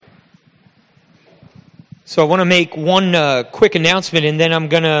So I want to make one quick announcement, and then I'm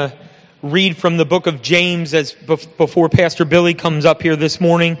going to read from the book of James before Pastor Billy comes up here this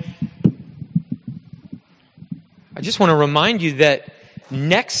morning. I just want to remind you that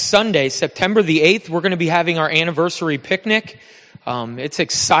next Sunday, September the 8th, we're going to be having our anniversary picnic. It's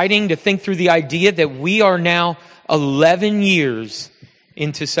exciting to think through the idea that we are now 11 years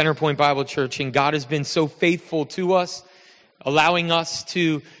into Centerpoint Bible Church, and God has been so faithful to us, allowing us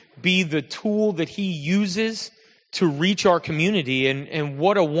to be the tool that He uses to reach our community. And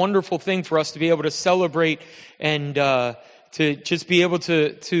what a wonderful thing for us to be able to celebrate and to just be able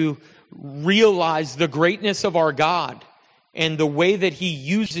to realize the greatness of our God and the way that He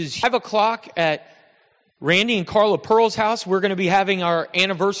uses. 5 o'clock at Randy and Carla Pearl's house, we're going to be having our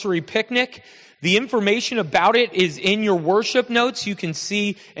anniversary picnic. The information about it is in your worship notes. You can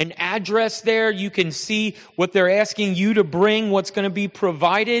see an address there. You can see what they're asking you to bring, what's going to be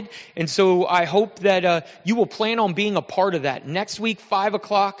provided. And so I hope that you will plan on being a part of that. Next week, 5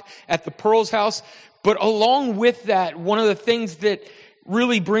 o'clock at the Pearl's house. But along with that, one of the things that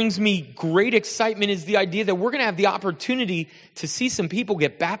really brings me great excitement is the idea that we're going to have the opportunity to see some people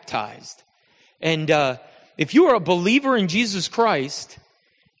get baptized. And if you are a believer in Jesus Christ,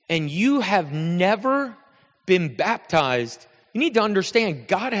 and you have never been baptized, you need to understand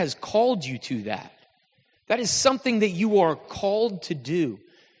God has called you to that. That is something that you are called to do.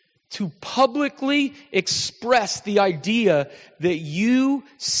 To publicly express the idea that you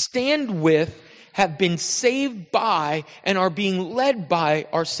stand with, have been saved by, and are being led by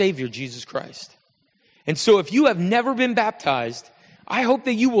our Savior, Jesus Christ. And so if you have never been baptized, I hope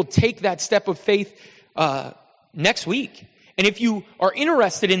that you will take that step of faith next week. And if you are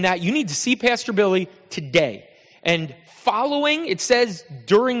interested in that, you need to see Pastor Billy today. And following, it says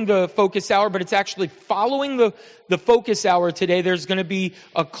during the focus hour, but it's actually following the focus hour today, there's going to be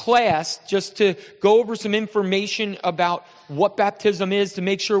a class just to go over some information about what baptism is, to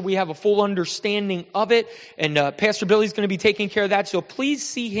make sure we have a full understanding of it. And Pastor Billy's going to be taking care of that. So please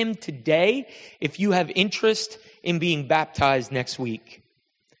see him today if you have interest in being baptized next week.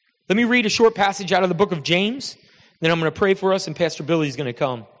 Let me read a short passage out of the book of James. Then I'm going to pray for us, and Pastor Billy's going to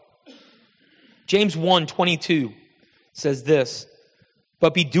come. James 1:22 says this,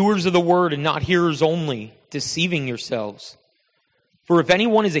 "But be doers of the word and not hearers only, deceiving yourselves. For if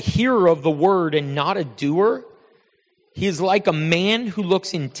anyone is a hearer of the word and not a doer, he is like a man who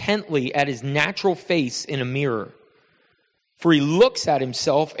looks intently at his natural face in a mirror. For he looks at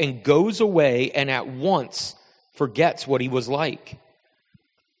himself and goes away and at once forgets what he was like.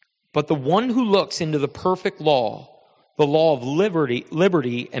 But the one who looks into the perfect law, the law of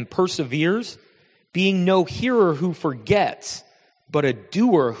liberty, and perseveres, being no hearer who forgets, but a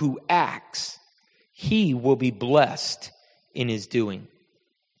doer who acts, he will be blessed in his doing."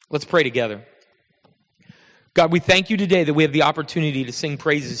 Let's pray together. God, we thank you today that we have the opportunity to sing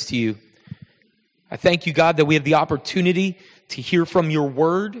praises to you. I thank you, God, that we have the opportunity to hear from your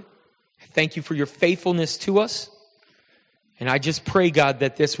word. I thank you for your faithfulness to us. And I just pray, God,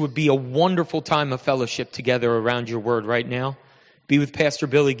 that this would be a wonderful time of fellowship together around your word right now. Be with Pastor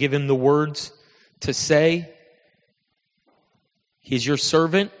Billy. Give him the words to say. He is your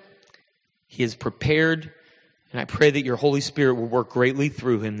servant. He is prepared. And I pray that your Holy Spirit will work greatly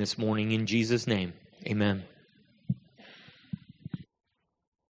through him this morning. In Jesus' name, amen.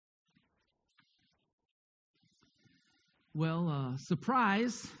 Well,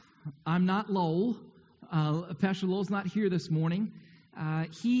 surprise, I'm not Lowell. Pastor Lowell's not here this morning.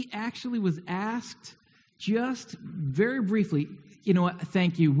 He actually was asked just very briefly,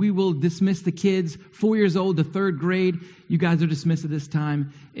 thank you. We will dismiss the kids, 4 years old to third grade. You guys are dismissed at this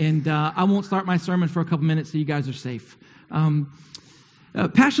time. And I won't start my sermon for a couple minutes, so you guys are safe.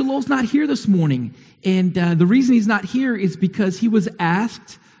 Pastor Lowell's not here this morning. And the reason he's not here is because he was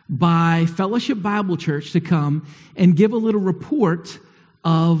asked by Fellowship Bible Church to come and give a little report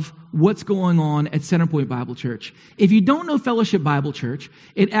of what's going on at Centerpoint Bible Church. If you don't know Fellowship Bible Church,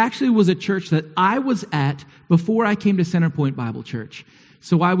 it actually was a church that I was at before I came to Centerpoint Bible Church.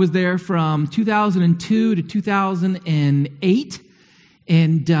 So I was there from 2002 to 2008,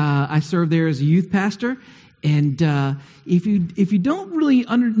 and I served there as a youth pastor. And if you don't really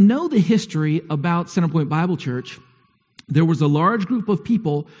know the history about Centerpoint Bible Church, there was a large group of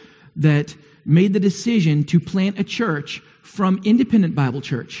people that made the decision to plant a church from Independent Bible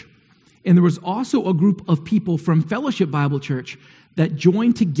Church. And there was also a group of people from Fellowship Bible Church that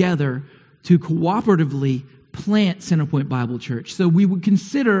joined together to cooperatively plant Centerpoint Bible Church. So we would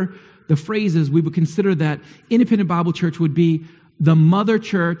consider that Independent Bible Church would be the mother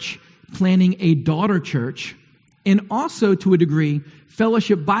church planting a daughter church And also, to a degree,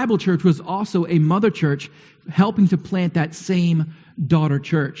 Fellowship Bible Church was also a mother church helping to plant that same daughter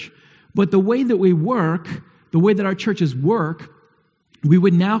church. But the way that we work, the way that our churches work, we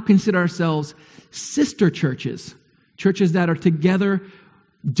would now consider ourselves sister churches, churches that are together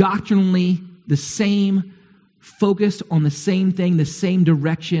doctrinally the same, focused on the same thing, the same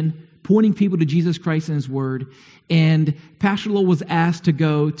direction, pointing people to Jesus Christ and His Word. And Pastor Lowell was asked to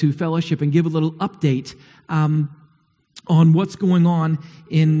go to Fellowship and give a little update on what's going on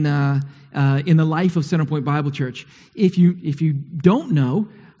in the life of Centerpoint Bible Church. If you don't know,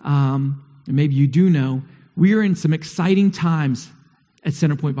 and maybe you do know, we are in some exciting times at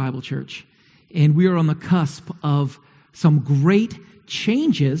Centerpoint Bible Church, and we are on the cusp of some great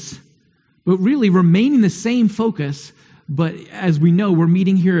changes, but really remaining the same focus. But as we know, we're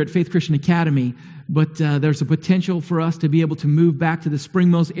meeting here at Faith Christian Academy, but there's a potential for us to be able to move back to the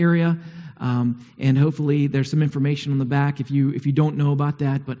Spring Mills area, and hopefully there's some information on the back if you don't know about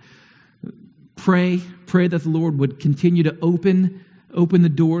that. But pray that the Lord would continue to open the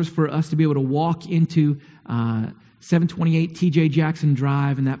doors for us to be able to walk into 728 T.J. Jackson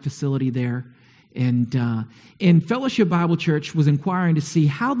Drive and that facility there. And Fellowship Bible Church was inquiring to see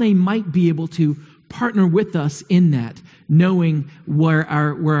how they might be able to partner with us in that, knowing where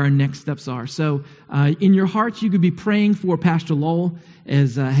our next steps are. So in your hearts, you could be praying for Pastor Lowell,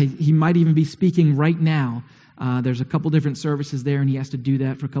 as he might even be speaking right now. There's a couple different services there, and he has to do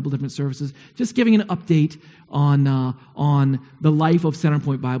that for a couple different services. Just giving an update on the life of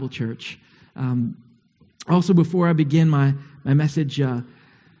Centerpoint Bible Church. Also, before I begin my message, I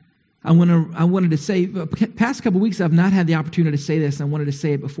wanted to say, past couple weeks I've not had the opportunity to say this, and I wanted to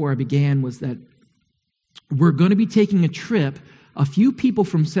say it before I began, was that we're going to be taking a trip. A few people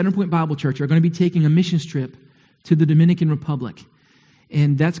from Centerpoint Bible Church are going to be taking a missions trip to the Dominican Republic.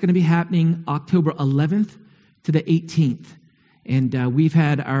 And that's going to be happening October 11th to the 18th. And we've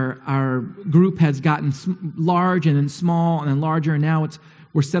had our group has gotten large and then small and then larger, and now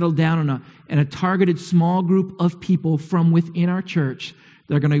we're settled down in a targeted small group of people from within our church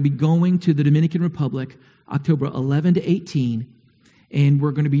that are going to be going to the Dominican Republic October 11 to 18. And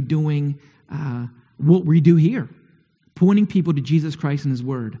we're going to be doing what we do here, pointing people to Jesus Christ and His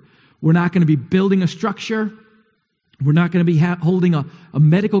Word. We're not going to be building a structure. We're not going to be holding a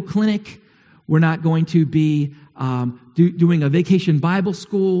medical clinic. We're not going to be doing a vacation Bible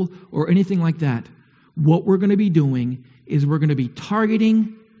school or anything like that. What we're going to be doing is we're going to be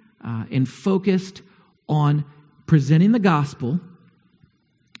targeting and focused on presenting the gospel,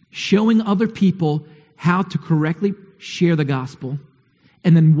 showing other people how to correctly share the gospel,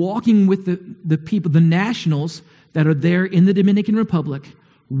 and then walking with the people, the nationals that are there in the Dominican Republic,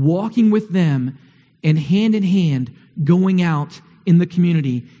 walking with them and hand in hand going out in the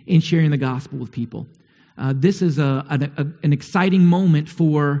community and sharing the gospel with people. This is an exciting moment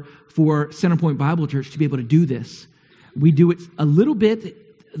for Centerpoint Bible Church to be able to do this. We do it a little bit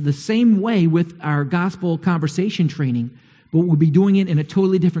the same way with our gospel conversation training, but we'll be doing it in a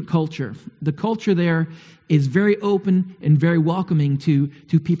totally different culture. The culture there is very open and very welcoming to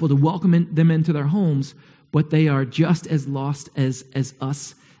people, to welcome them into their homes, but they are just as lost as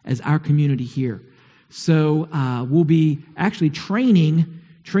us, as our community here. So we'll be actually training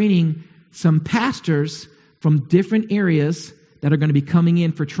some pastors from different areas that are going to be coming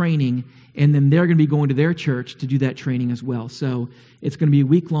in for training, and then they're going to be going to their church to do that training as well. So it's going to be a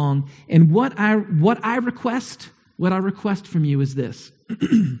week long. And what I request from you is this.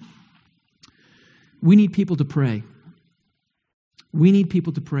 We need people to pray. We need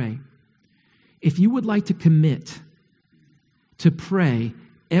people to pray. If you would like to commit to pray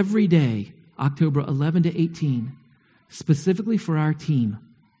every day, October 11 to 18, specifically for our team,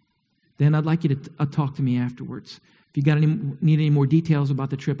 then I'd like you to talk to me afterwards. If you need any more details about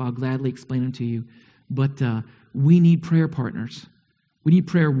the trip, I'll gladly explain them to you. But we need prayer partners. We need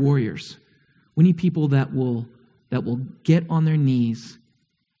prayer warriors. We need people that will get on their knees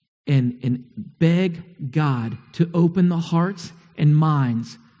and beg God to open the hearts and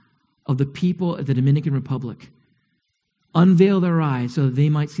minds of the people of the Dominican Republic. Unveil their eyes so that they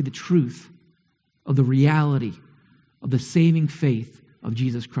might see the truth of the reality of the saving faith of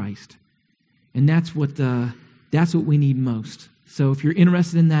Jesus Christ. And that's what we need most. So if you're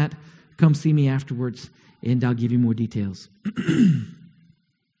interested in that, come see me afterwards, and I'll give you more details.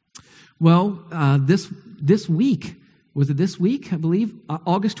 Well, this week, was it this week, I believe,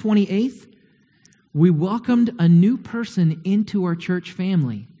 August 28th, we welcomed a new person into our church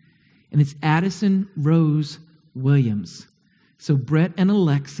family, and it's Addison Rose Williams. So Brett and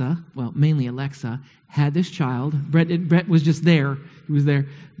Alexa, well, mainly Alexa, had this child. Brett was just there. He was there.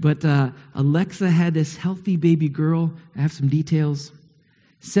 But Alexa had this healthy baby girl. I have some details.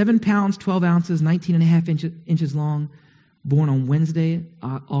 7 pounds, 12 ounces, 19 and a half inches long, born on Wednesday,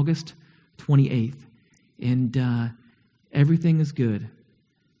 August 28th. And everything is good.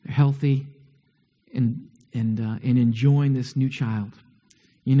 They're healthy and enjoying this new child.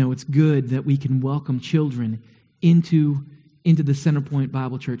 You know, it's good that we can welcome children into the Centerpoint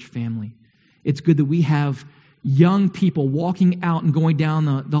Bible Church family. It's good that we have young people walking out and going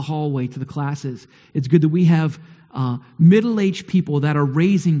down the hallway to the classes. It's good that we have middle-aged people that are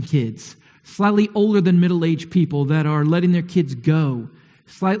raising kids, slightly older than middle-aged people that are letting their kids go,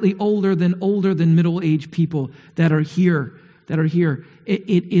 slightly older than middle-aged people that are here.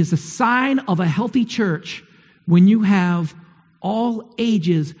 It is a sign of a healthy church when you have all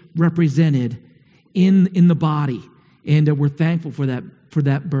ages represented in the body, and we're thankful for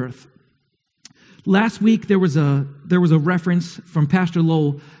that birth. Last week there was a reference from Pastor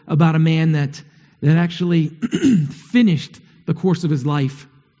Lowell about a man that actually finished the course of his life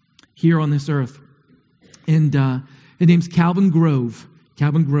here on this earth, and his name's Calvin Grove.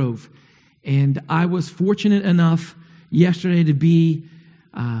 And I was fortunate enough yesterday to be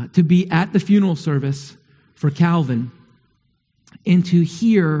at the funeral service for Calvin and to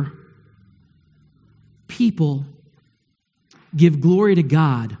hear people give glory to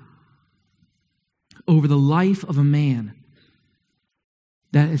God over the life of a man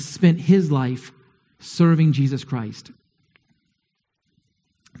that has spent his life serving Jesus Christ.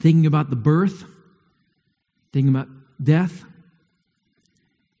 Thinking about the birth, thinking about death,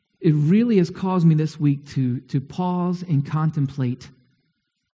 it really has caused me this week to pause and contemplate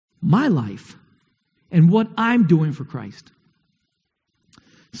my life and what I'm doing for Christ.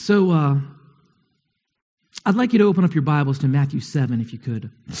 So, I'd like you to open up your Bibles to Matthew 7, if you could.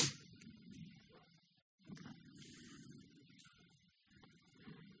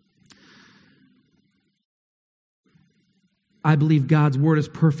 I believe God's Word is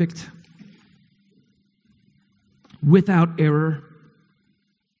perfect, without error.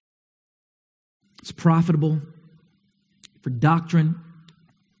 It's profitable for doctrine,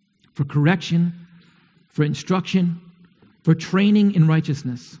 for correction, for instruction, for training in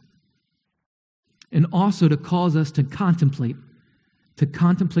righteousness, and also to cause us to contemplate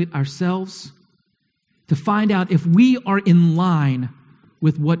ourselves, to find out if we are in line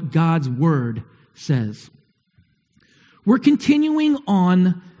with what God's Word says. We're continuing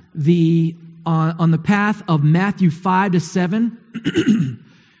on the path of Matthew 5 to 7.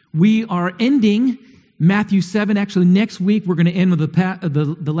 We are ending Matthew 7. Actually, next week we're going to end with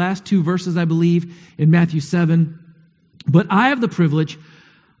the last 2 verses, I believe, in Matthew 7. But I have the privilege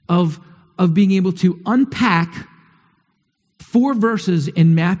of being able to unpack 4 verses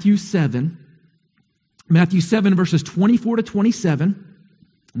in Matthew 7. Matthew 7, verses 24 to 27.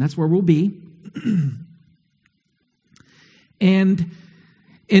 And that's where we'll be. And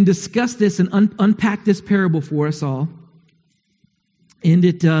discuss this and unpack this parable for us all. And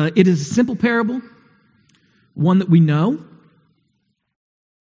it is a simple parable, one that we know,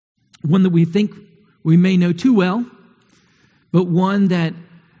 one that we think we may know too well, but one that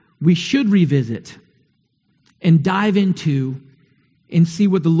we should revisit and dive into and see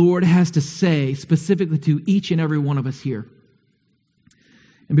what the Lord has to say specifically to each and every one of us here.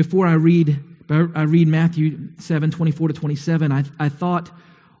 And before I read Matthew 7, 24 to 27, I thought,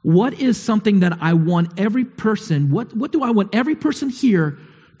 what is something that I want every person, what do I want every person here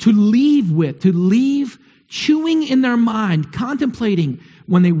to leave with, to leave chewing in their mind, contemplating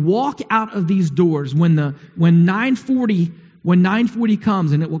when they walk out of these doors, when 9:40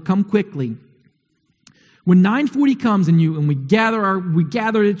 comes, and it will come quickly. When 9:40 comes and we gather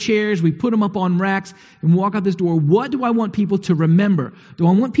the chairs, we put them up on racks and walk out this door, what do I want people to remember? Do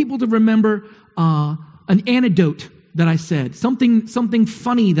I want people to remember an anecdote that I said, something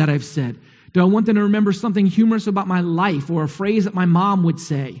funny that I've said? Do I want them to remember something humorous about my life or a phrase that my mom would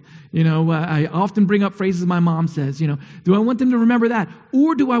say? You know, I often bring up phrases my mom says, you know. Do I want them to remember that?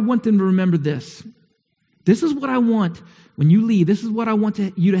 Or do I want them to remember this? This is what I want when you leave. This is what I want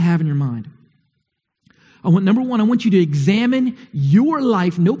you to have in your mind. Number one, I want you to examine your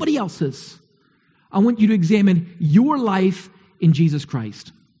life, nobody else's. I want you to examine your life in Jesus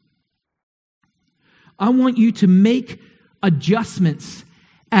Christ. I want you to make adjustments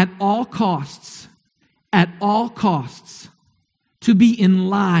at all costs, to be in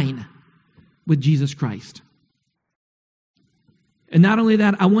line with Jesus Christ. And not only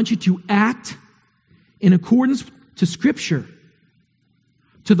that, I want you to act in accordance to Scripture,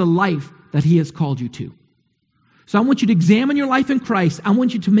 to the life that He has called you to. So I want you to examine your life in Christ. I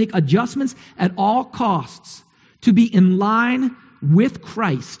want you to make adjustments at all costs to be in line with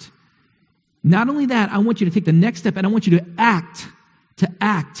Christ. Not only that, I want you to take the next step and I want you to act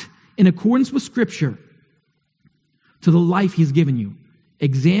in accordance with Scripture to the life He's given you.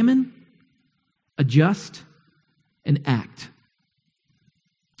 Examine, adjust, and act.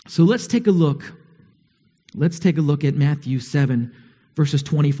 So let's take a look. Let's take a look at Matthew 7, verses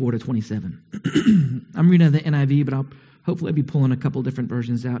 24 to 27. I'm reading out of the NIV, but hopefully I'll be pulling a couple different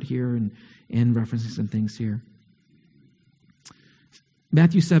versions out here and referencing some things here.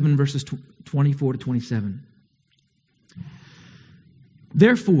 Matthew 7, verses 24 to 27.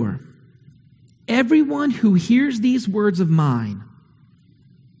 Therefore, everyone who hears these words of mine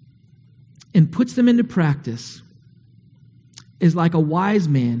and puts them into practice is like a wise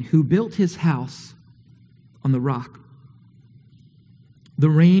man who built his house on the rock. The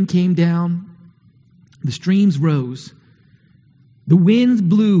rain came down, the streams rose, the winds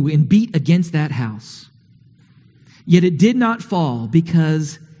blew and beat against that house. Yet it did not fall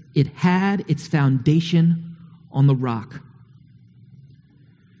because it had its foundation on the rock.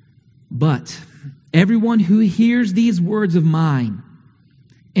 But everyone who hears these words of mine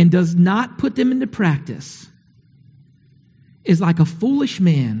and does not put them into practice is like a foolish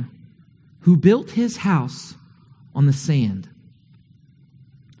man who built his house on the sand.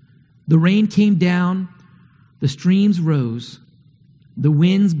 The rain came down, the streams rose, the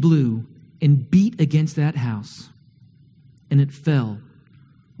winds blew and beat against that house, and it fell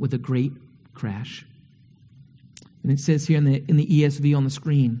with a great crash. And it says here in the ESV on the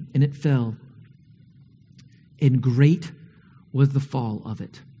screen, and it fell, and great was the fall of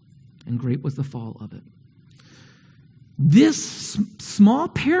it. And great was the fall of it. This small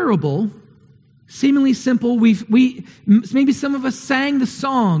parable, seemingly simple, maybe some of us sang the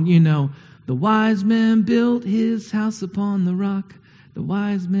song, the wise man built his house upon the rock. The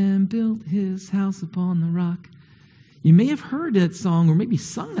wise man built his house upon the rock. You may have heard that song or maybe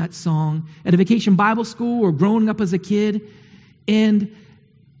sung that song at a vacation Bible school or growing up as a kid. And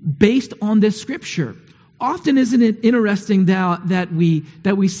based on this scripture, often isn't it interesting that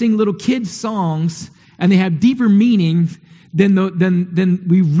we sing little kids' songs and they have deeper meaning than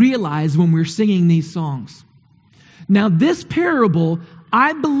we realize when we're singing these songs. Now, this parable,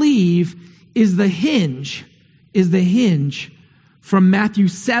 I believe, is the hinge from Matthew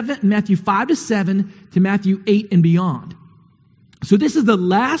 5 to 7 to Matthew 8 and beyond. So this is the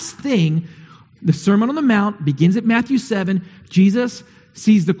last thing. The Sermon on the Mount begins at Matthew 7. Jesus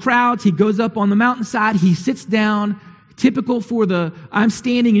sees the crowds. He goes up on the mountainside. He sits down. Typical for I'm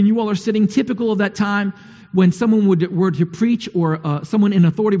standing and you all are sitting. Typical of that time when someone were to preach or someone in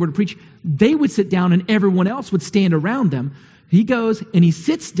authority were to preach, they would sit down and everyone else would stand around them. He goes and he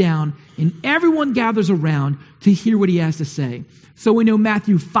sits down and everyone gathers around to hear what he has to say. So we know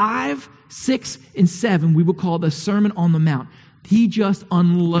Matthew 5, 6, and 7 we will call the Sermon on the Mount. He just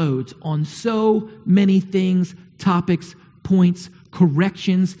unloads on so many things, topics, points,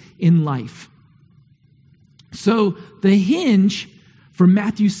 corrections in life. So the hinge for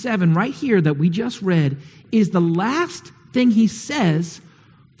Matthew 7 right here that we just read is the last thing he says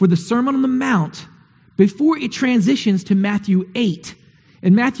for the Sermon on the Mount before it transitions to Matthew 8.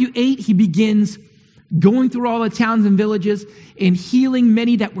 In Matthew 8, he begins going through all the towns and villages and healing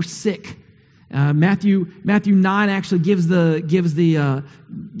many that were sick. Matthew 9 actually gives a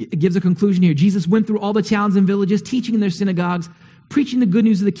conclusion here. Jesus went through all the towns and villages, teaching in their synagogues, preaching the good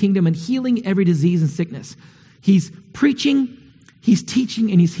news of the kingdom, and healing every disease and sickness. He's preaching, he's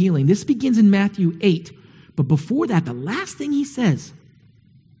teaching, and he's healing. This begins in Matthew 8. But before that, the last thing he says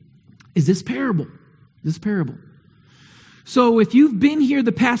is this parable. So if you've been here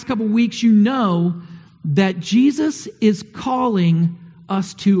the past couple weeks, you know that Jesus is calling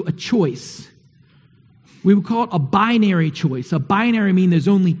us to a choice. We would call it a binary choice. A binary means there's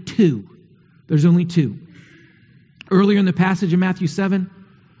only two. Earlier in the passage in Matthew 7,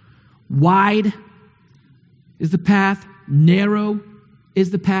 wide is the path, narrow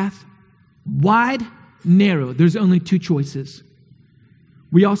is the path. Wide, narrow. There's only two choices.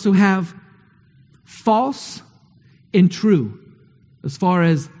 We also have false and true as far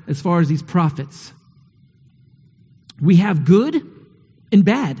as these prophets. We have good and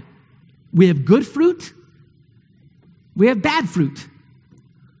bad. We have good fruit. We have bad fruit.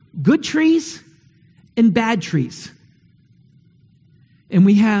 Good trees and bad trees. And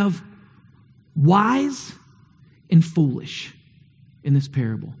we have wise and foolish in this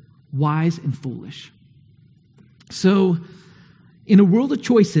parable. Wise and foolish. So, in a world of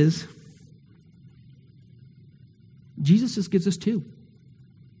choices, Jesus just gives us two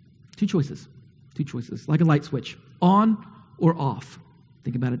choices. Two choices, like a light switch, on or off.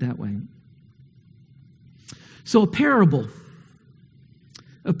 Think about it that way. So a parable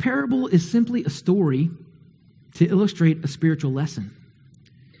is simply a story to illustrate a spiritual lesson.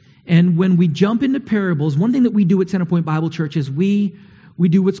 And when we jump into parables, one thing that we do at Centerpoint Bible Church is we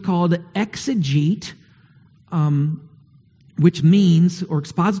do what's called exegete, which means, or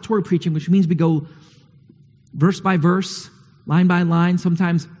expository preaching, which means we go verse by verse, line by line,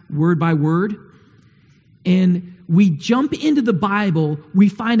 sometimes word by word. And we jump into the Bible, we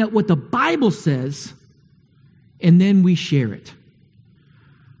find out what the Bible says, and then we share it.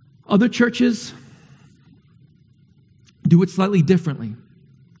 Other churches do it slightly differently.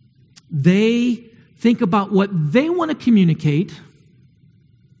 They think about what they want to communicate,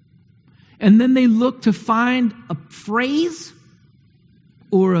 and then they look to find a phrase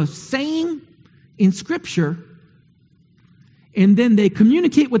or a saying in Scripture, and then they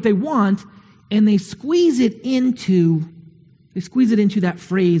communicate what they want, and they squeeze it into that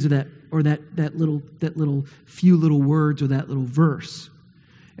phrase or that little few little words or that little verse.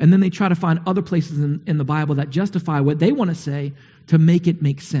 And then they try to find other places in the Bible that justify what they want to say to make it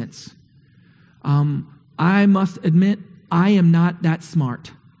make sense. I must admit, I am not that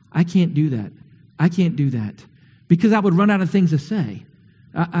smart. I can't do that. Because I would run out of things to say.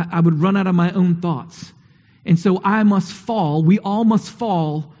 I would run out of my own thoughts. And so we all must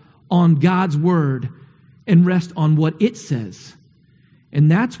fall on God's word and rest on what it says.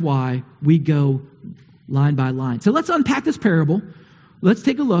 And that's why we go line by line. So let's unpack this parable. Let's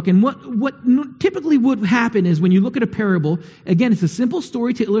take a look. And what typically would happen is when you look at a parable, again, it's a simple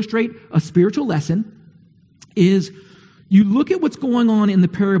story to illustrate a spiritual lesson, is you look at what's going on in the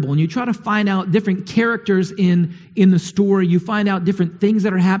parable and you try to find out different characters in the story. You find out different things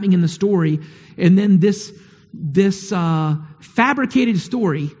that are happening in the story. And then this fabricated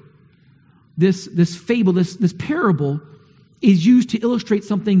story, this fable, this parable is used to illustrate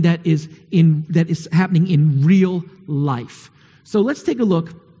something that is happening in real life. So let's take a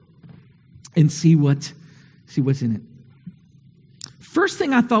look and see what's in it. First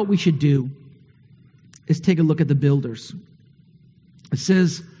thing I thought we should do is take a look at the builders. It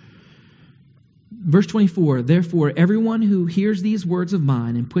says, verse 24, therefore everyone who hears these words of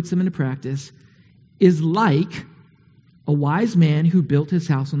mine and puts them into practice is like a wise man who built his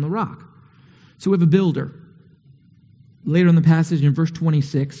house on the rock. So we have a builder. Later in the passage in verse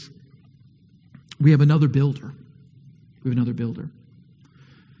 26, we have another builder.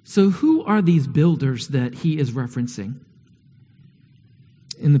 So who are these builders that he is referencing?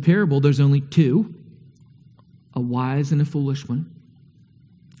 In the parable, there's only two, a wise and a foolish one.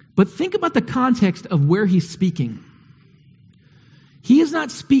 But think about the context of where he's speaking. He is not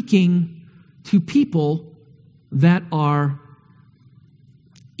speaking to people that are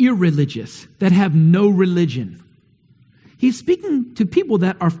irreligious, that have no religion. He's speaking to people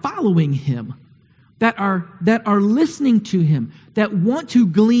that are following him, that are listening to him, that want to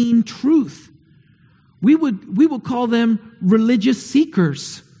glean truth. We would call them religious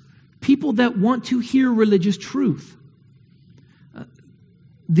seekers, people that want to hear religious truth.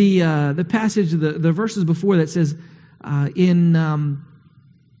 The passage, the verses before that says in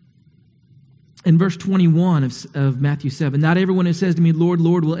verse 21 of Matthew 7, not everyone who says to me, Lord,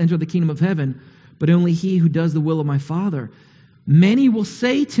 Lord, will enter the kingdom of heaven, but only he who does the will of my Father. Many will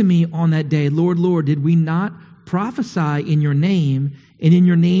say to me on that day, Lord, Lord, did we not prophesy in your name, and in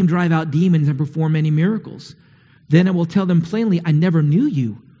your name drive out demons and perform many miracles? Then I will tell them plainly, I never knew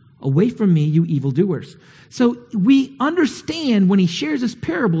you. Away from me, you evildoers. So we understand when he shares this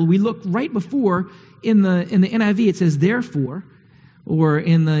parable, we look right before in the NIV, it says therefore, or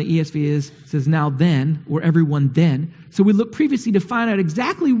in the ESV it says now then, or everyone then. So we look previously to find out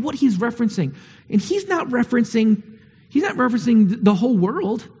exactly what he's referencing. And he's not referencing the whole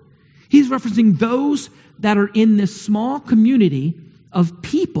world. He's referencing those that are in this small community of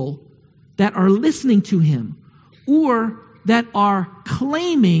people that are listening to him or that are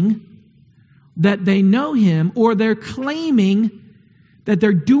claiming that they know him, or they're claiming that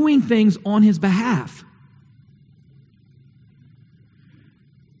they're doing things on his behalf.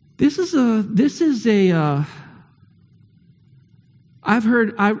 I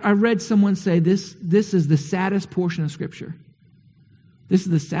read someone say this is the saddest portion of Scripture. This is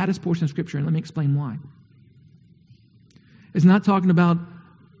the saddest portion of Scripture, and let me explain why. It's not talking about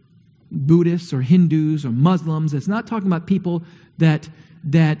Buddhists or Hindus or Muslims. It's not talking about people that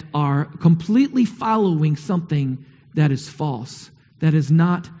are completely following something that is false, that is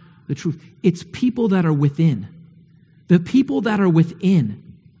not the truth. It's people that are within. The people that are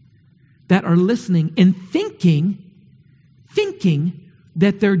within, that are listening and thinking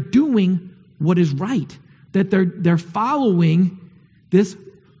that they're doing what is right, that they're following this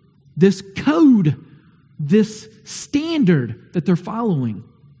code, this standard that they're following.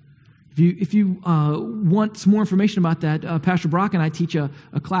 If you want some more information about that, Pastor Brock and I teach a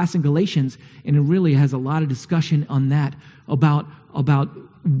class in Galatians, and it really has a lot of discussion on that, about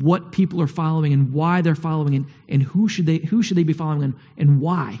what people are following and why they're following, and who should they be following, and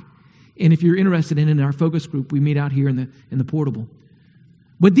why. And if you're interested in our focus group, we meet out here in the portable.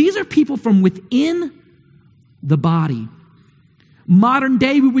 But these are people from within the body. Modern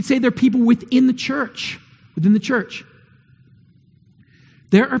day, we would say they're people within the church. Within the church.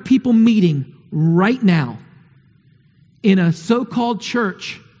 There are people meeting right now in a so-called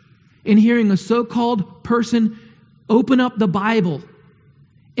church and hearing a so-called person open up the Bible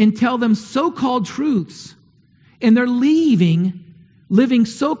and tell them so-called truths. And they're living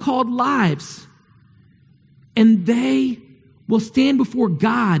so-called lives. And they will stand before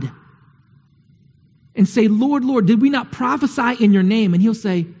God and say, Lord, Lord, did we not prophesy in your name? And he'll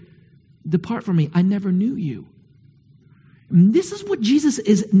say, depart from me, I never knew you. And this is what Jesus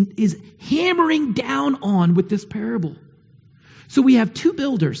is hammering down on with this parable. So we have two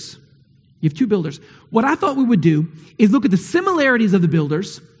builders. You have two builders. What I thought we would do is look at the similarities of the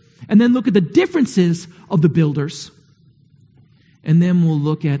builders and then look at the differences of the builders. And then we'll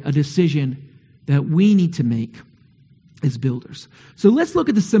look at a decision that we need to make as builders. So let's look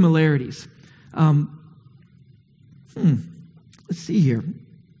at the similarities. Let's see here.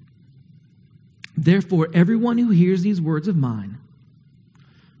 Therefore, everyone who hears these words of mine,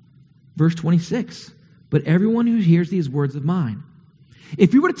 verse 26, but everyone who hears these words of mine.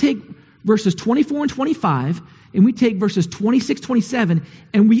 If we were to take verses 24 and 25, and we take verses 26, 27,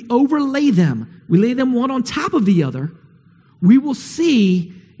 and we overlay them, we lay them one on top of the other, we will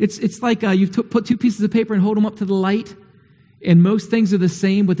see, it's like you've put two pieces of paper and hold them up to the light, and most things are the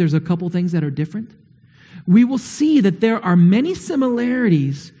same, but there's a couple things that are different. We will see that there are many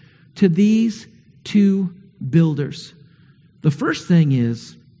similarities to these two builders. The first thing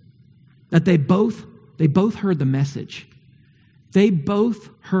is that they both heard the message. They both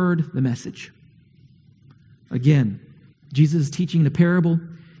heard the message. Again, Jesus is teaching the parable.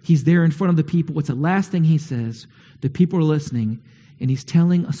 He's there in front of the people. What's the last thing he says? The people are listening, and he's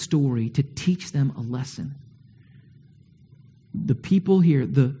telling a story to teach them a lesson. The people here,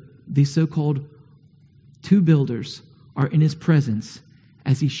 the so-called two builders, are in his presence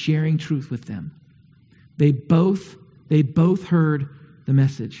as he's sharing truth with them. They both heard the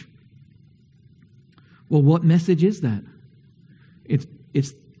message. Well, what message is that?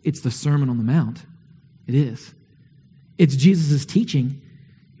 It's the Sermon on the Mount. It is. It's Jesus' teaching.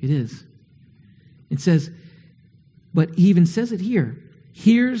 It is. It says, but he even says it here.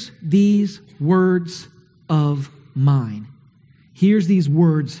 Here's these words of mine. Here's these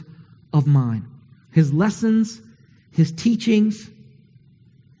words of mine. His lessons, his teachings,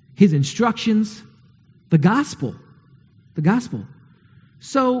 his instructions, the gospel. The gospel.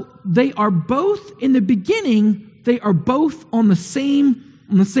 So they are both, in the beginning, they are both on the same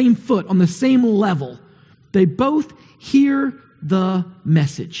foot, on the same level. They both hear the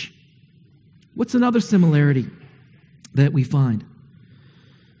message. What's another similarity that we find?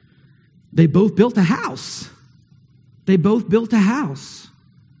 They both built a house. They both built a house.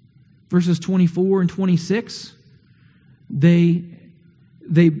 Verses 24 and 26, they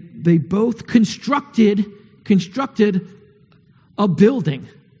both constructed a building.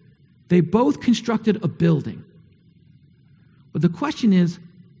 They both constructed a building. But the question is,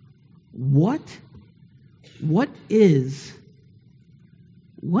 what is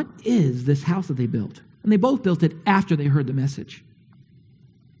this house that they built? And they both built it after they heard the message.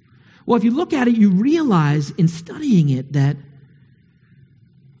 Well, if you look at it, you realize in studying it that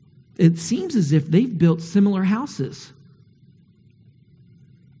it seems as if they've built similar houses.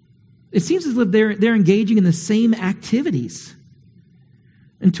 It seems as if they're engaging in the same activities.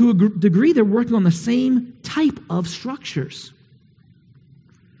 And to a degree, they're working on the same type of structures.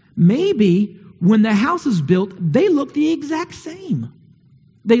 Maybe when the house is built, they look the exact same.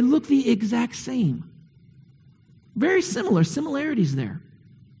 They look the exact same. Very similar, similarities there.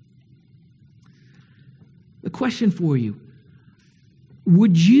 The question for you,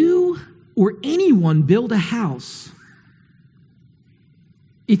 would you or anyone build a house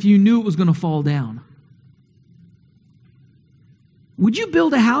if you knew it was going to fall down? Would you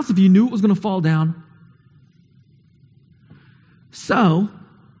build a house if you knew it was going to fall down? So,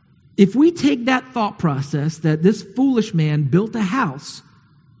 if we take that thought process that this foolish man built a house,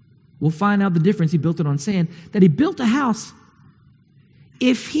 we'll find out the difference. He built it on sand. That he built a house,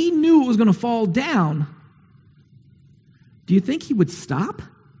 if he knew it was going to fall down, do you think he would stop?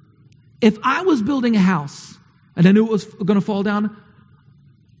 If I was building a house and I knew it was going to fall down,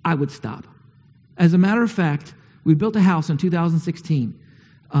 I would stop. As a matter of fact, we built a house in 2016.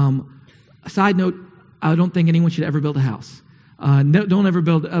 Side note, I don't think anyone should ever build a house. Don't ever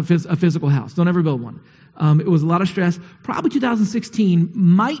build a physical house. Don't ever build one. It was a lot of stress. Probably 2016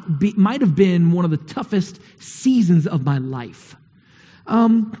 might have been one of the toughest seasons of my life.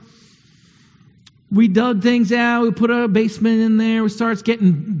 We dug things out. We put a basement in there. It starts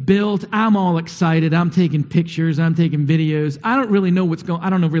getting built. I'm all excited. I'm taking pictures. I'm taking videos. I don't really know I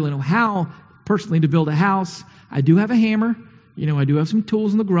don't really know how personally to build a house. I do have a hammer. I do have some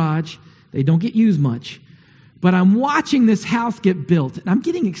tools in the garage. They don't get used much. But I'm watching this house get built, and I'm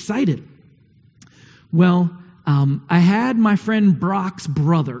getting excited. Well, I had my friend Brock's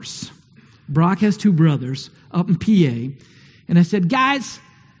brothers. Brock has 2 brothers up in PA. And I said, guys,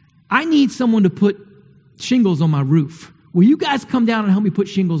 I need someone to put shingles on my roof. Will you guys come down and help me put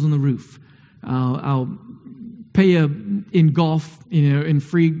shingles on the roof? I'll pay you in golf, in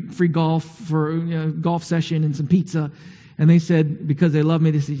free golf for a golf session and some pizza. And they said, because they love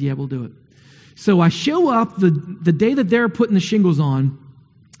me, they said, yeah, we'll do it. So I show up the day that they're putting the shingles on,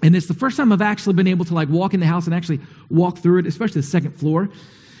 and it's the first time I've actually been able to walk in the house and actually walk through it, especially the second floor.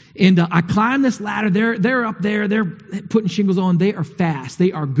 And I climb this ladder. They're up there. They're putting shingles on. They are fast.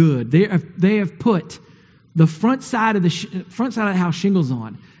 They are good. They have put the front side of the house shingles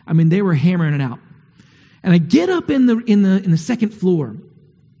on. I mean, they were hammering it out. And I get up in the second floor,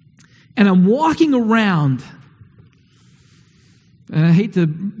 and I'm walking around. And I hate to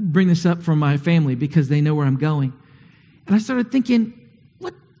bring this up from my family because they know where I'm going. And I started thinking,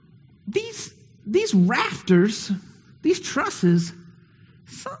 what? These rafters, these trusses,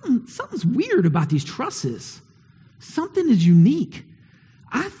 something's weird about these trusses. Something is unique.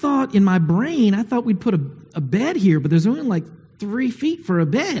 I thought in my brain, we'd put a bed here, but there's only 3 feet for a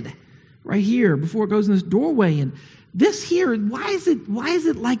bed right here before it goes in this doorway. And this here, why is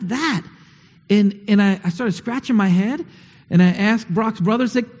it like that? And I started scratching my head. And I asked Brock's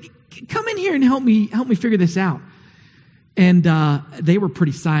brothers, come in here and help me figure this out. And they were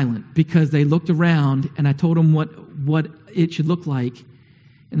pretty silent because they looked around, and I told them what it should look like.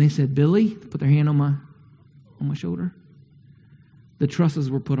 And they said, Billy, put their hand on my shoulder. The trusses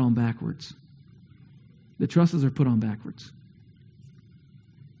were put on backwards. The trusses are put on backwards.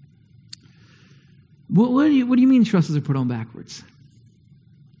 What do you mean trusses are put on backwards?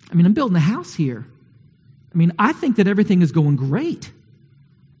 I mean, I'm building a house here. I mean, I think that everything is going great.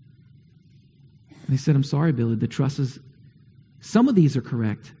 And they said, I'm sorry, Billy, the trusses, some of these are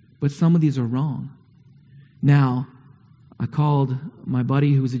correct, but some of these are wrong. Now, I called my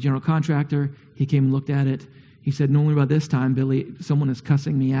buddy who was a general contractor. He came and looked at it. He said, normally by this time, Billy, someone is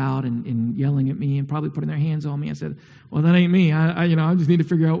cussing me out and yelling at me and probably putting their hands on me. I said, well, that ain't me. I just need to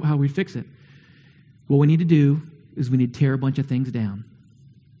figure out how we fix it. What we need to do is we need to tear a bunch of things down.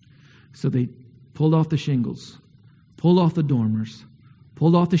 So they pulled off the shingles, pulled off the dormers,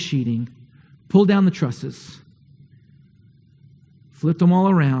 pulled off the sheeting, pulled down the trusses, flipped them all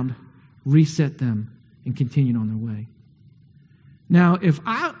around, reset them, and continued on their way. Now, if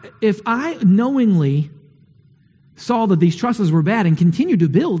I knowingly saw that these trusses were bad and continued to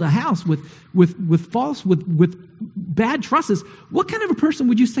build a house with bad trusses, what kind of a person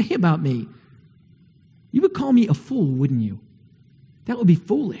would you say about me? You would call me a fool, wouldn't you? That would be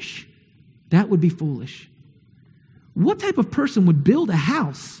foolish. That would be foolish. What type of person would build a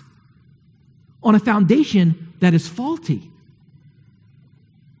house on a foundation that is faulty?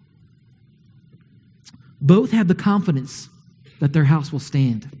 Both have the confidence that their house will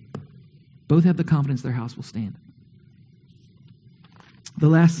stand. Both have the confidence their house will stand. The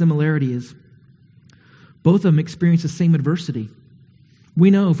last similarity is both of them experience the same adversity.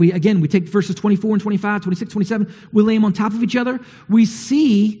 We know if we take verses 24 and 25, 26, 27, we lay them on top of each other. We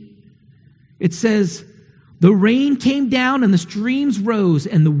see, it says, the rain came down and the streams rose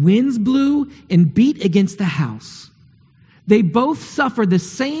and the winds blew and beat against the house. They both suffered the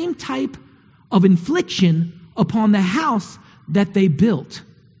same type of infliction upon the house that they built.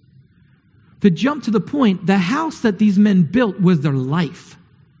 To jump to the point, the house that these men built was their life.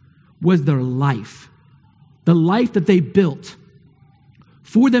 Was their life. The life that they built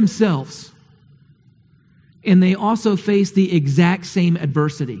for themselves. And they also faced the exact same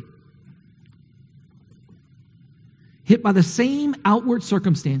adversity. Hit by the same outward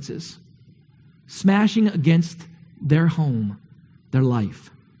circumstances, smashing against their home, their life.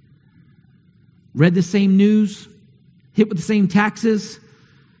 Read the same news, hit with the same taxes,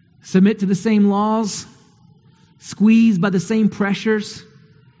 submit to the same laws, squeezed by the same pressures.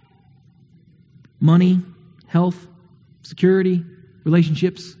 Money, health, security,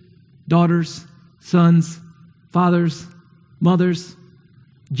 relationships, daughters, sons, fathers, mothers,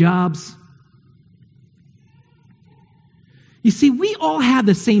 jobs. You see, we all have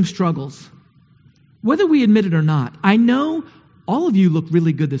the same struggles, whether we admit it or not. I know all of you look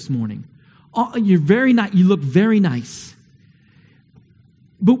really good this morning. You look very nice.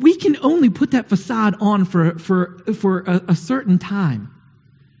 But we can only put that facade on for a certain time.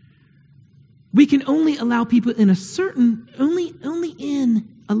 We can only allow people in only in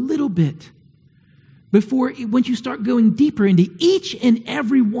a little bit before, once you start going deeper into each and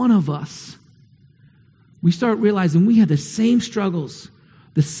every one of us, we start realizing we have the same struggles,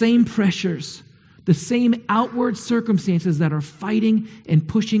 the same pressures, the same outward circumstances that are fighting and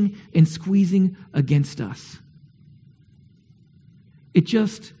pushing and squeezing against us. It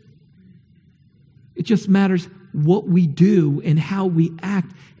just matters what we do and how we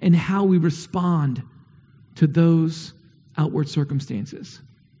act and how we respond to those outward circumstances.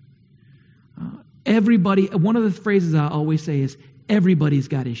 Everybody, one of the phrases I always say is, everybody's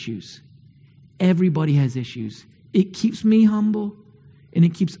got issues. Everybody has issues. It keeps me humble and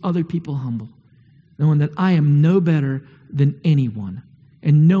it keeps other people humble, knowing that I am no better than anyone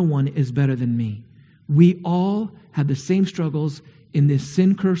and no one is better than me. We all have the same struggles in this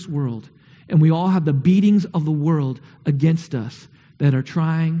sin-cursed world, and we all have the beatings of the world against us that are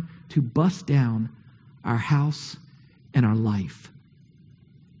trying to bust down our house and our life.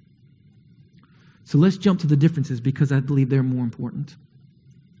 So let's jump to the differences because I believe they're more important.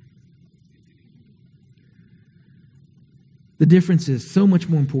 The difference is so much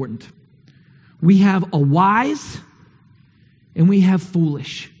more important. We have a wise and we have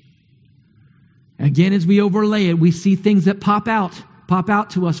foolish. Again, as we overlay it, we see things that pop out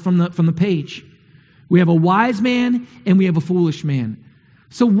to us from the page. We have a wise man and we have a foolish man.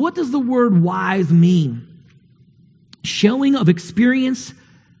 So what does the word wise mean? Showing of experience,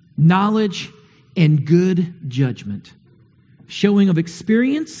 knowledge, and good judgment. Showing of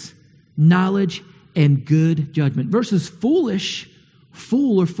experience, knowledge, and good judgment. Versus foolish,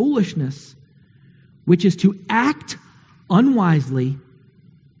 fool or foolishness, which is to act unwisely,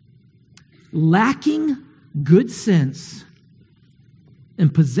 lacking good sense,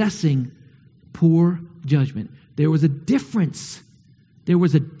 and possessing poor judgment. There was a difference. There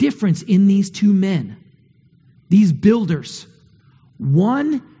was a difference in these two men, these builders.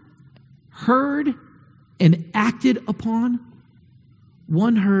 One heard and acted upon.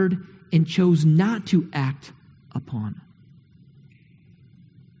 One heard and chose not to act upon.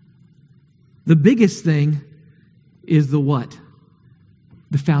 The biggest thing is the what?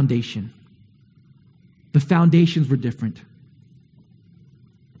 The foundation. The foundations were different.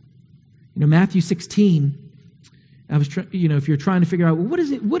 Matthew 16, if you're trying to figure out, well,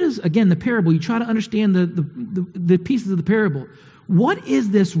 what is, again, the parable? You try to understand the pieces of the parable. What is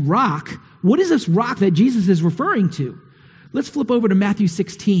this rock? What is this rock that Jesus is referring to? Let's flip over to Matthew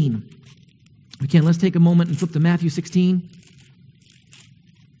 16. If we can, let's take a moment and flip to Matthew 16.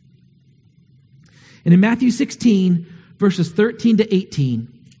 And in Matthew 16, verses 13 to 18,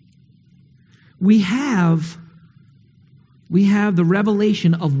 we have the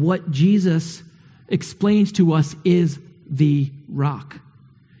revelation of what Jesus explains to us is the rock.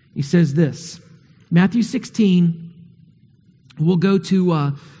 He says this, Matthew 16, we'll go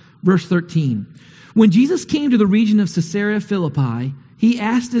to verse 13. When Jesus came to the region of Caesarea Philippi, he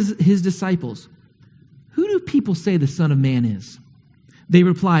asked his disciples, "Who do people say the Son of Man is?" They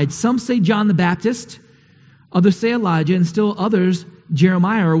replied, "Some say John the Baptist, others say Elijah, and still others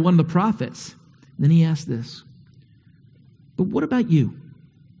Jeremiah or one of the prophets." Then he asked this, "But what about you?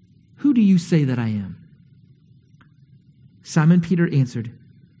 Who do you say that I am?" Simon Peter answered,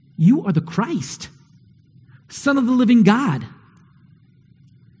 "You are the Christ, Son of the living God."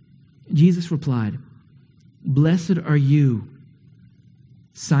 Jesus replied, "Blessed are you,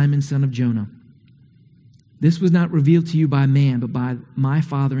 Simon, son of Jonah. This was not revealed to you by man, but by my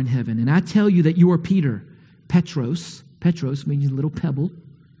Father in heaven. And I tell you that you are Peter, Petros. Petros means little pebble.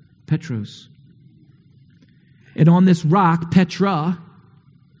 Petros. And on this rock, Petra,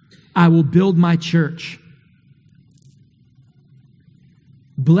 I will build my church.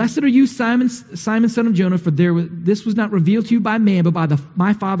 Blessed are you, Simon, son of Jonah, for this was not revealed to you by man, but by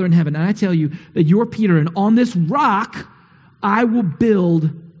my Father in heaven. And I tell you that you are Peter, and on this rock I will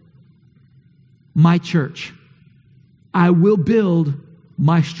build my church. I will build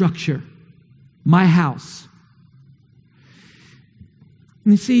my structure, my house.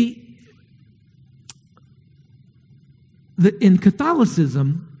 And you see, in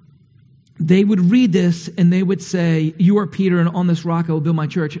Catholicism, they would read this and they would say, "You are Peter, and on this rock I will build my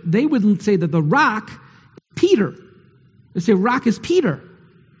church." They would say that the rock, Peter. They say rock is Peter.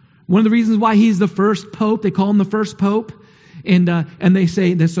 One of the reasons why he's the first pope, they call him the first pope, and they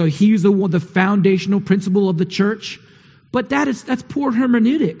say that so he's the foundational principle of the church. But that's poor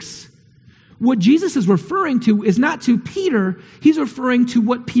hermeneutics. What Jesus is referring to is not to Peter. He's referring to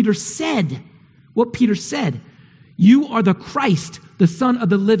what Peter said. What Peter said. You are the Christ, the Son of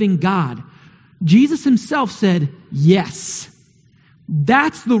the living God. Jesus himself said, yes,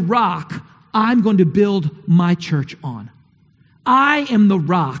 that's the rock I'm going to build my church on. I am the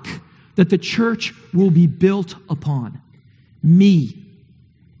rock that the church will be built upon. Me,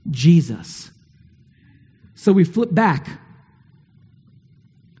 Jesus. So we flip back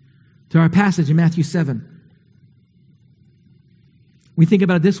to our passage in Matthew 7. We think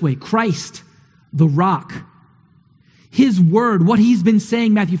about it this way. Christ, the rock. His word, what he's been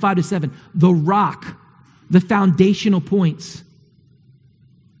saying, Matthew 5-7, the rock, the foundational points.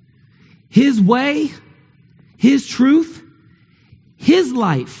 His way, his truth, his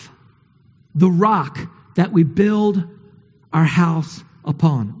life, the rock that we build our house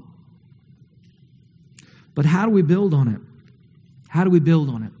upon. But how do we build on it? How do we build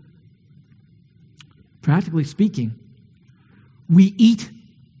on it? Practically speaking, we eat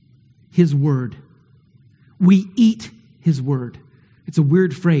his word. We eat his word. It's a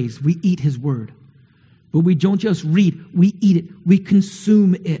weird phrase. We eat his word. But we don't just read, we eat it. We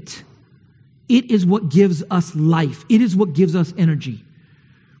consume it. It is what gives us life. It is what gives us energy.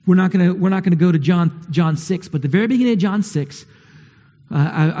 We're not gonna go to John 6, but the very beginning of John 6,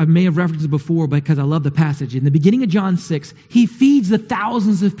 I may have referenced it before because I love the passage. In the beginning of John 6, he feeds the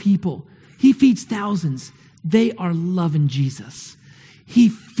thousands of people. He feeds thousands. They are loving Jesus. He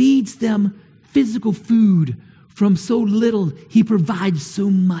feeds them physical food from so little. He provides so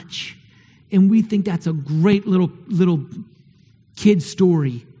much. And we think that's a great little kid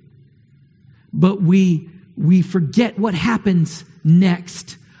story. But we forget what happens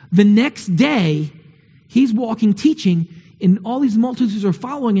next. The next day, he's walking, teaching, and all these multitudes are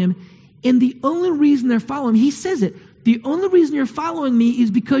following him. And the only reason they're following him, he says it, the only reason you're following me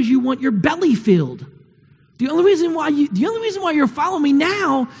is because you want your belly filled. The only reason why you're following me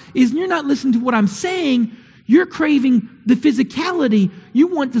now is you're not listening to what I'm saying. You're craving the physicality. You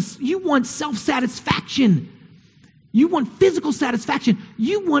want self-satisfaction. You want physical satisfaction.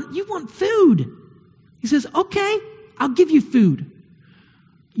 You want food. He says, okay, I'll give you food.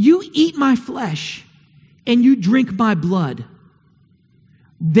 You eat my flesh and you drink my blood.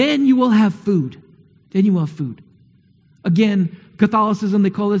 Then you will have food. Then you will have food. Again, Catholicism, they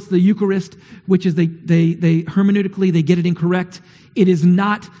call this the Eucharist, which is they hermeneutically, they get it incorrect. It is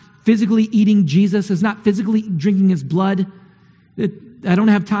not physically eating Jesus. It's not physically drinking his blood. I don't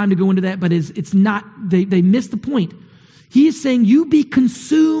have time to go into that, but it's not, they miss the point. He is saying, you be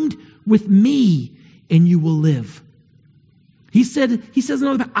consumed with me and you will live. He says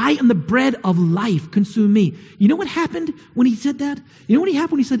another, I am the bread of life, consume me. You know what happened when he said that? You know what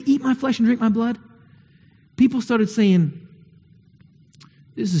happened when he said, eat my flesh and drink my blood? People started saying,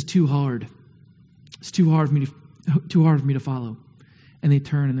 this is too hard. It's too hard for me to follow. And they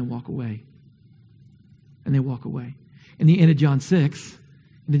turn and they walk away. And they walk away. And the end of John 6,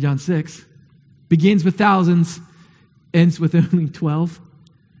 begins with thousands, ends with only 12.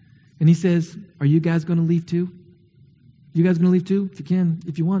 And he says, are you guys going to leave too? You guys going to leave too? If you can,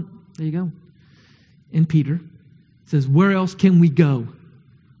 if you want, there you go. And Peter says, where else can we go?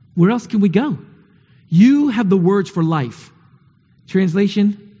 Where else can we go? You have the words for life.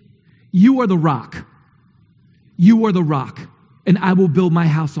 Translation, you are the rock. You are the rock, and I will build my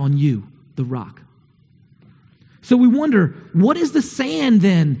house on you, the rock. So we wonder, what is the sand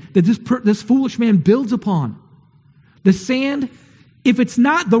then that this foolish man builds upon? The sand, if it's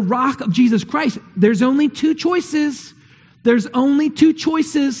not the rock of Jesus Christ, there's only two choices. There's only two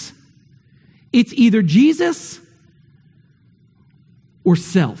choices. It's either Jesus or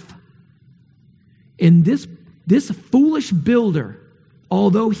self. And this foolish builder,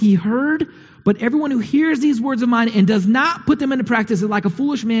 although he heard, but everyone who hears these words of mine and does not put them into practice is like a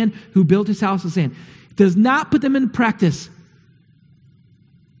foolish man who built his house of sand. Does not put them into practice.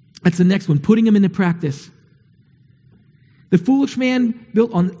 That's the next one, putting them into practice. The foolish man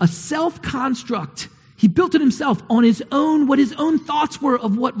built on a self-construct. He built it himself on his own, what his own thoughts were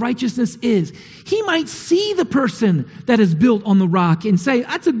of what righteousness is. He might see the person that is built on the rock and say,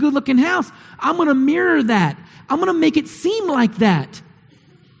 that's a good looking house. I'm going to mirror that. I'm going to make it seem like that.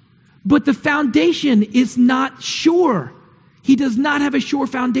 But the foundation is not sure. He does not have a sure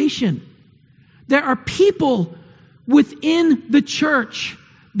foundation. There are people within the church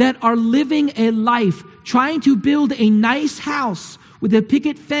that are living a life trying to build a nice house with a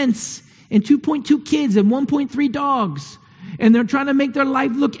picket fence and 2.2 kids and 1.3 dogs. and they're trying to make their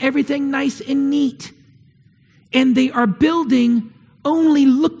life look everything nice and neat. And they are building only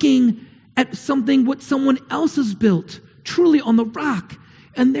looking at what someone else has built, truly on the rock.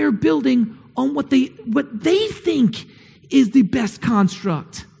 And they're building on what they think is the best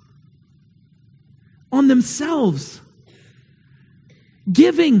construct, on themselves.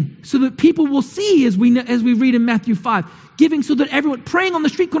 Giving so that people will see, as we read in Matthew 5. Giving so that everyone, praying on the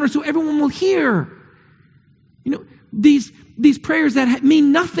street corner so everyone will hear. You know, these prayers that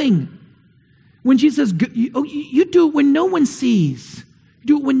mean nothing. When Jesus says, you do it when no one sees.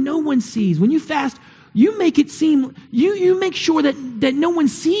 Do it when no one sees. When you fast, you make it seem, you make sure that no one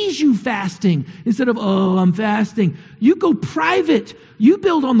sees you fasting. Instead of, I'm fasting. You go private. You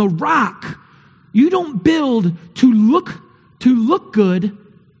build on the rock. You don't build to look good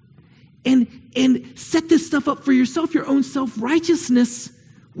and set this stuff up for yourself, your own self-righteousness,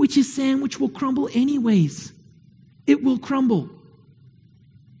 which will crumble anyways. It will crumble.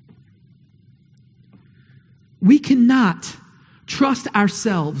 We cannot trust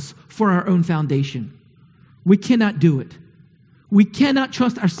ourselves for our own foundation. We cannot do it. We cannot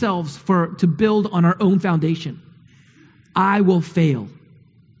trust ourselves to build on our own foundation. I will fail.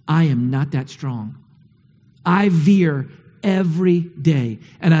 I am not that strong. I veer every day,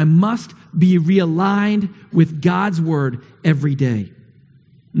 and I must be realigned with God's word every day.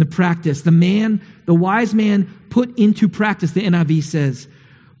 The practice, the wise man put into practice, the NIV says.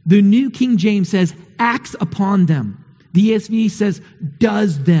 The New King James says, acts upon them. The ESV says,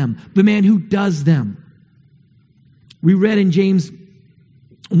 does them. The man who does them. We read in James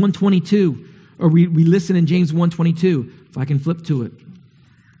 1:22, or we listen in James 1:22, if I can flip to it.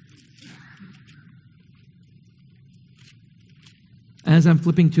 As I'm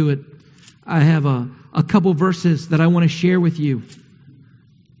flipping to it, I have a couple verses that I want to share with you.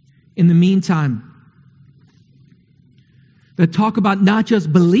 In the meantime, that talk about not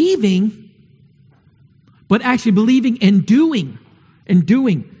just believing, but actually believing and doing. And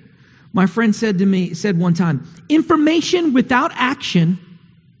doing. My friend said one time, information without action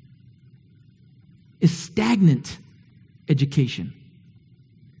is stagnant education.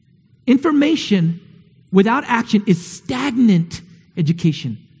 Information without action is stagnant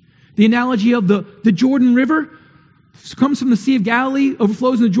education. The analogy of the Jordan River comes from the Sea of Galilee,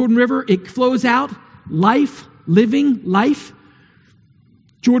 overflows in the Jordan River. It flows out, living life.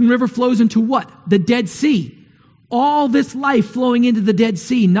 Jordan River flows into what? The Dead Sea. All this life flowing into the Dead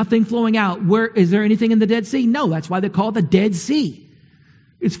Sea, nothing flowing out. Where is there anything in the Dead Sea? No, that's why they call it the Dead Sea.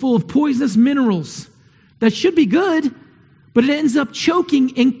 It's full of poisonous minerals that should be good, but it ends up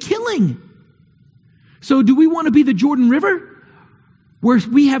choking and killing. So do we want to be the Jordan River, where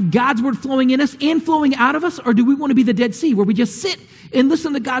we have God's word flowing in us and flowing out of us? Or do we want to be the Dead Sea, where we just sit and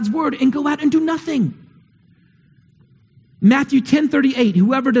listen to God's word and go out and do nothing? Matthew 10:38,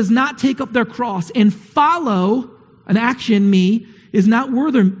 whoever does not take up their cross and follow an action, me, is not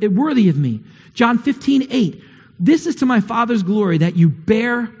worthy of me. John 15:8, this is to my Father's glory that you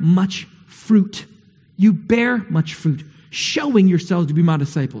bear much fruit. You bear much fruit, showing yourselves to be my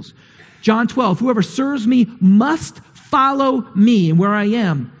disciples. John 12, whoever serves me must follow me, and where I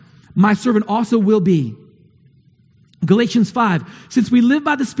am, my servant also will be. Galatians 5, since we live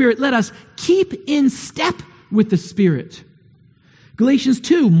by the Spirit, let us keep in step with the Spirit. Galatians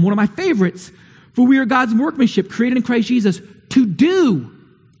 2, one of my favorites, for we are God's workmanship, created in Christ Jesus, to do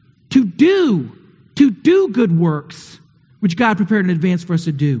good works, which God prepared in advance for us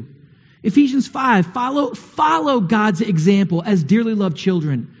to do. Ephesians 5, follow God's example as dearly loved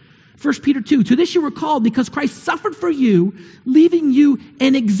children. 1 Peter 2, to this you were called because Christ suffered for you, leaving you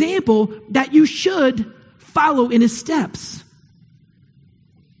an example that you should follow in his steps.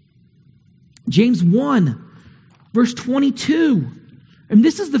 James 1, verse 22. And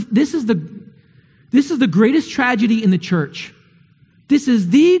this is the greatest tragedy in the church. This is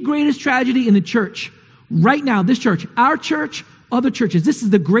the greatest tragedy in the church. Right now, this church, our church, other churches, this is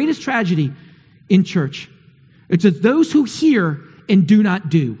the greatest tragedy in church. It's that those who hear and do not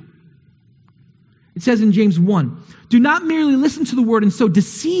do. It says in James 1, do not merely listen to the word and so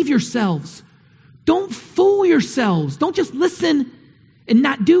deceive yourselves. Don't fool yourselves. Don't just listen and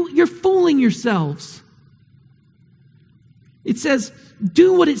not do. You're fooling yourselves. It says,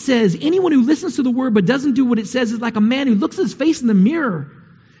 do what it says. Anyone who listens to the word but doesn't do what it says is like a man who looks at his face in the mirror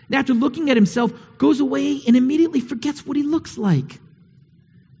and after looking at himself goes away and immediately forgets what he looks like.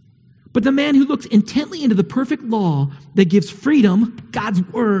 But the man who looks intently into the perfect law that gives freedom, God's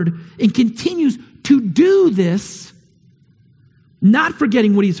word, and continues to do this, not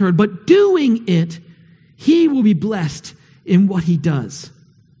forgetting what he's heard, but doing it, he will be blessed in what he does.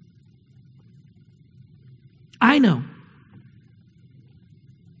 I know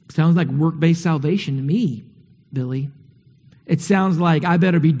Sounds like work-based salvation to me, Billy. It sounds like I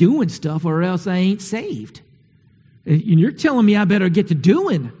better be doing stuff or else I ain't saved. And you're telling me I better get to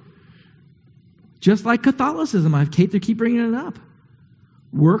doing. Just like Catholicism, I hate to keep bringing it up.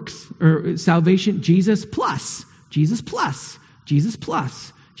 Works or salvation, Jesus plus, Jesus plus, Jesus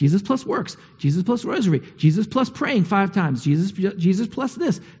plus, Jesus plus works, Jesus plus rosary, Jesus plus praying 5 times, Jesus plus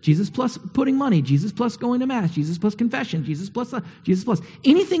this, Jesus plus putting money, Jesus plus going to mass, Jesus plus confession, Jesus plus.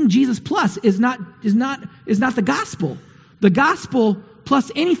 Anything Jesus plus is not the gospel. The gospel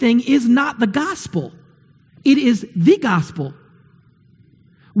plus anything is not the gospel. It is the gospel.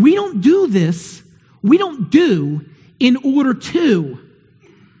 We don't do this. We don't do in order to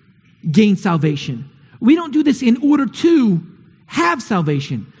gain salvation. We don't do this in order to have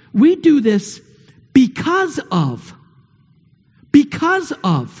salvation. We do this because of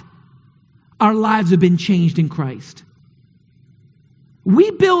our lives have been changed in Christ.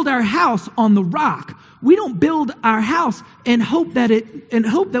 We build our house on the rock. We don't build our house and hope that it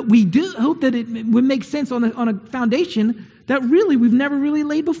would make sense on a foundation that really we've never really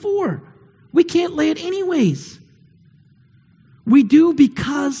laid before. We can't lay it anyways. We do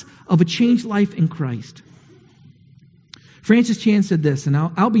because of a changed life in Christ. Francis Chan said this, and I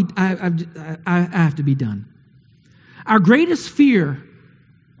have to be done. Our greatest fear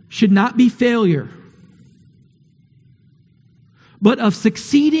should not be failure, but of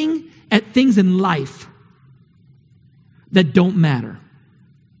succeeding at things in life that don't matter.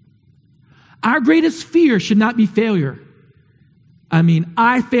 Our greatest fear should not be failure.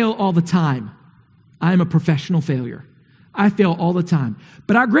 I fail all the time. I am a professional failure. I fail all the time.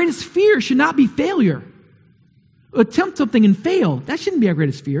 But our greatest fear should not be failure. Attempt something and fail. That shouldn't be our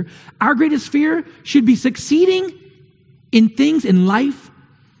greatest fear. Our greatest fear should be succeeding in things in life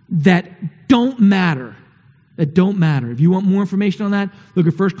that don't matter. That don't matter. If you want more information on that, look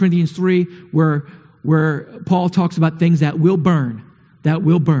at 1 Corinthians 3, where Paul talks about things that will burn. That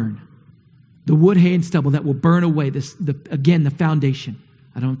will burn. The wood, hay, and stubble that will burn away. The foundation.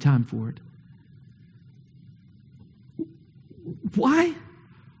 I don't have time for it. Why?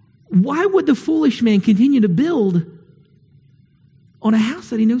 Why would the foolish man continue to build on a house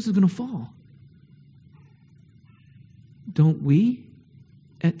that he knows is going to fall? Don't we,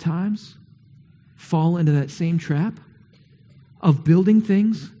 at times, fall into that same trap of building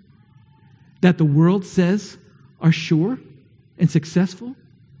things that the world says are sure and successful,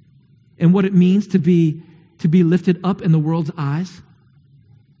 and what it means to be lifted up in the world's eyes?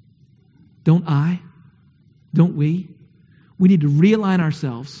 Don't we? We need to realign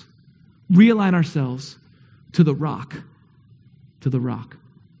ourselves to the rock,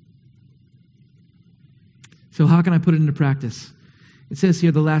 So how can I put it into practice? It says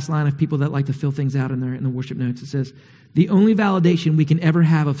here, the last line of people that like to fill things out in the worship notes, it says, the only validation we can ever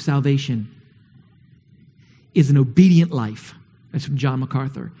have of salvation is an obedient life. That's from John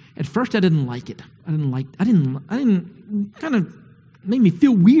MacArthur. At first I didn't like it. Kind of made me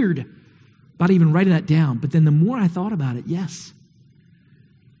feel weird about even writing that down. But then the more I thought about it, yes.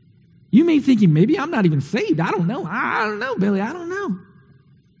 You may be thinking, maybe I'm not even saved. I don't know. I don't know, Billy. I don't know.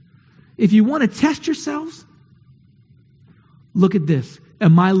 If you want to test yourselves, look at this.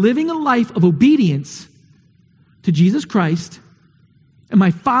 Am I living a life of obedience to Jesus Christ? Am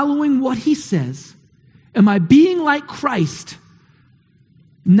I following what he says? Am I being like Christ?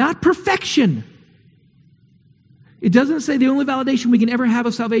 Not perfection. It doesn't say the only validation we can ever have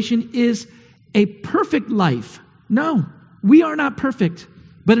of salvation is a perfect life. No, we are not perfect,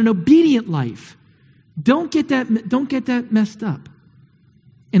 but an obedient life. Don't get that messed up.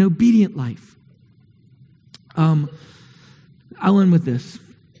 An obedient life. I'll end with this.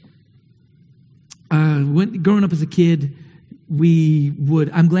 Growing up as a kid,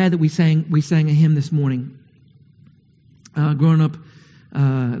 I'm glad that we sang a hymn this morning. Growing up,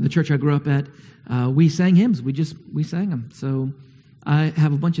 the church I grew up at, we sang hymns. We sang them. So I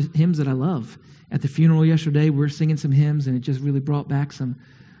have a bunch of hymns that I love. At the funeral yesterday, we were singing some hymns, and it just really brought back some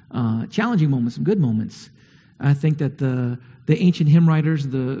challenging moments, some good moments. I think that the ancient hymn writers,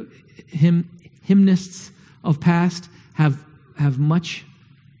 the hymnists of past, have much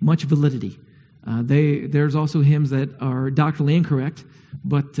validity. There's also hymns that are doctrinally incorrect,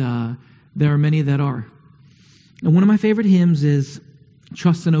 but there are many that are. And one of my favorite hymns is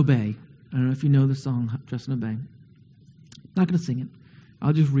Trust and Obey. I don't know if you know the song, Trust and Obey. Not going to sing it.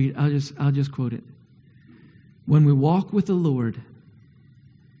 I'll just read. I'll just quote it. When we walk with the Lord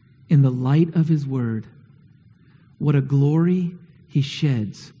in the light of his word, what a glory he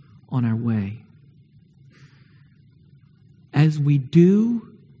sheds on our way. As we do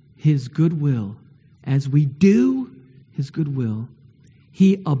his good will,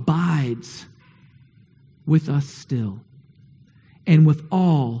 He abides with us still, and with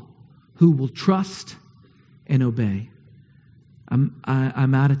all who will trust and obey.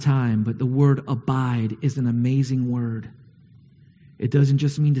 I'm out of time, but the word abide is an amazing word. It doesn't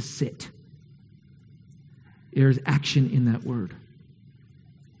just mean to sit. There's action in that word.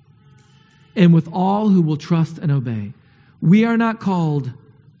 And with all who will trust and obey. We are not called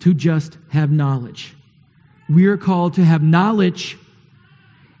to just have knowledge. We are called to have knowledge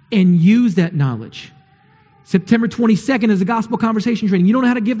and use that knowledge. September 22nd is a gospel conversation training. You don't know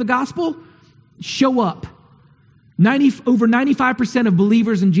how to give the gospel? Show up. Over 95% of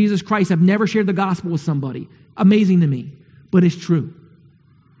believers in Jesus Christ have never shared the gospel with somebody. Amazing to me, but it's true.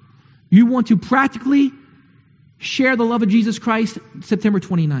 You want to practically share the love of Jesus Christ, September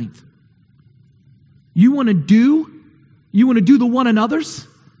 29th. You want to do the one another's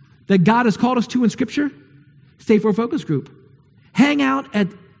that God has called us to in Scripture? Stay for a focus group. Hang out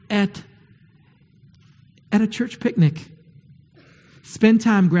at a church picnic. Spend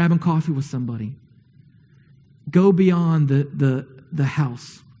time grabbing coffee with somebody. Go beyond the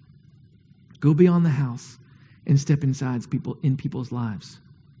house. Go beyond the house and step inside people's lives.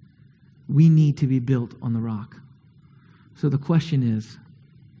 We need to be built on the rock. So the question is,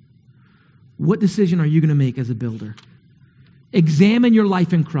 what decision are you going to make as a builder? Examine your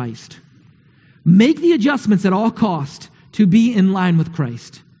life in Christ. Make the adjustments at all cost to be in line with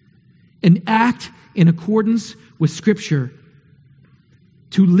Christ. And act in accordance with Scripture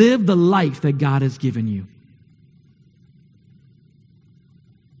to live the life that God has given you.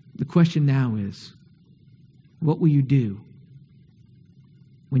 The question now is, what will you do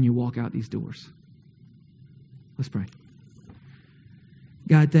when you walk out these doors? Let's pray.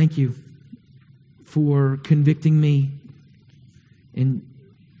 God, thank you for convicting me and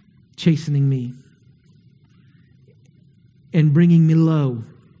chastening me and bringing me low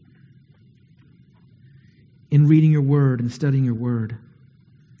in reading your word and studying your word.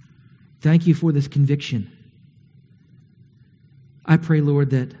 Thank you for this conviction. I pray,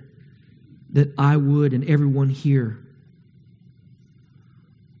 Lord, that I would and everyone here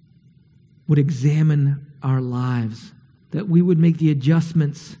would examine our lives, that we would make the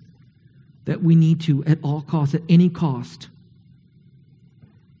adjustments that we need to at all costs, at any cost.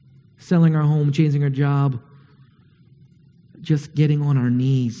 Selling our home, changing our job, just getting on our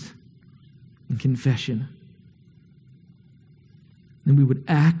knees in confession. And we would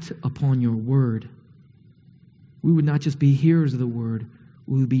act upon your word. We would not just be hearers of the word,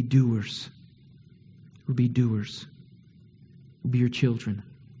 we would be doers. We would be doers. We would be your children.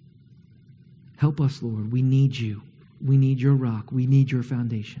 Help us, Lord. We need you. We need your rock. We need your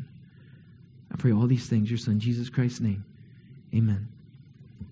foundation. I pray all these things in your Son, Jesus Christ's name. Amen.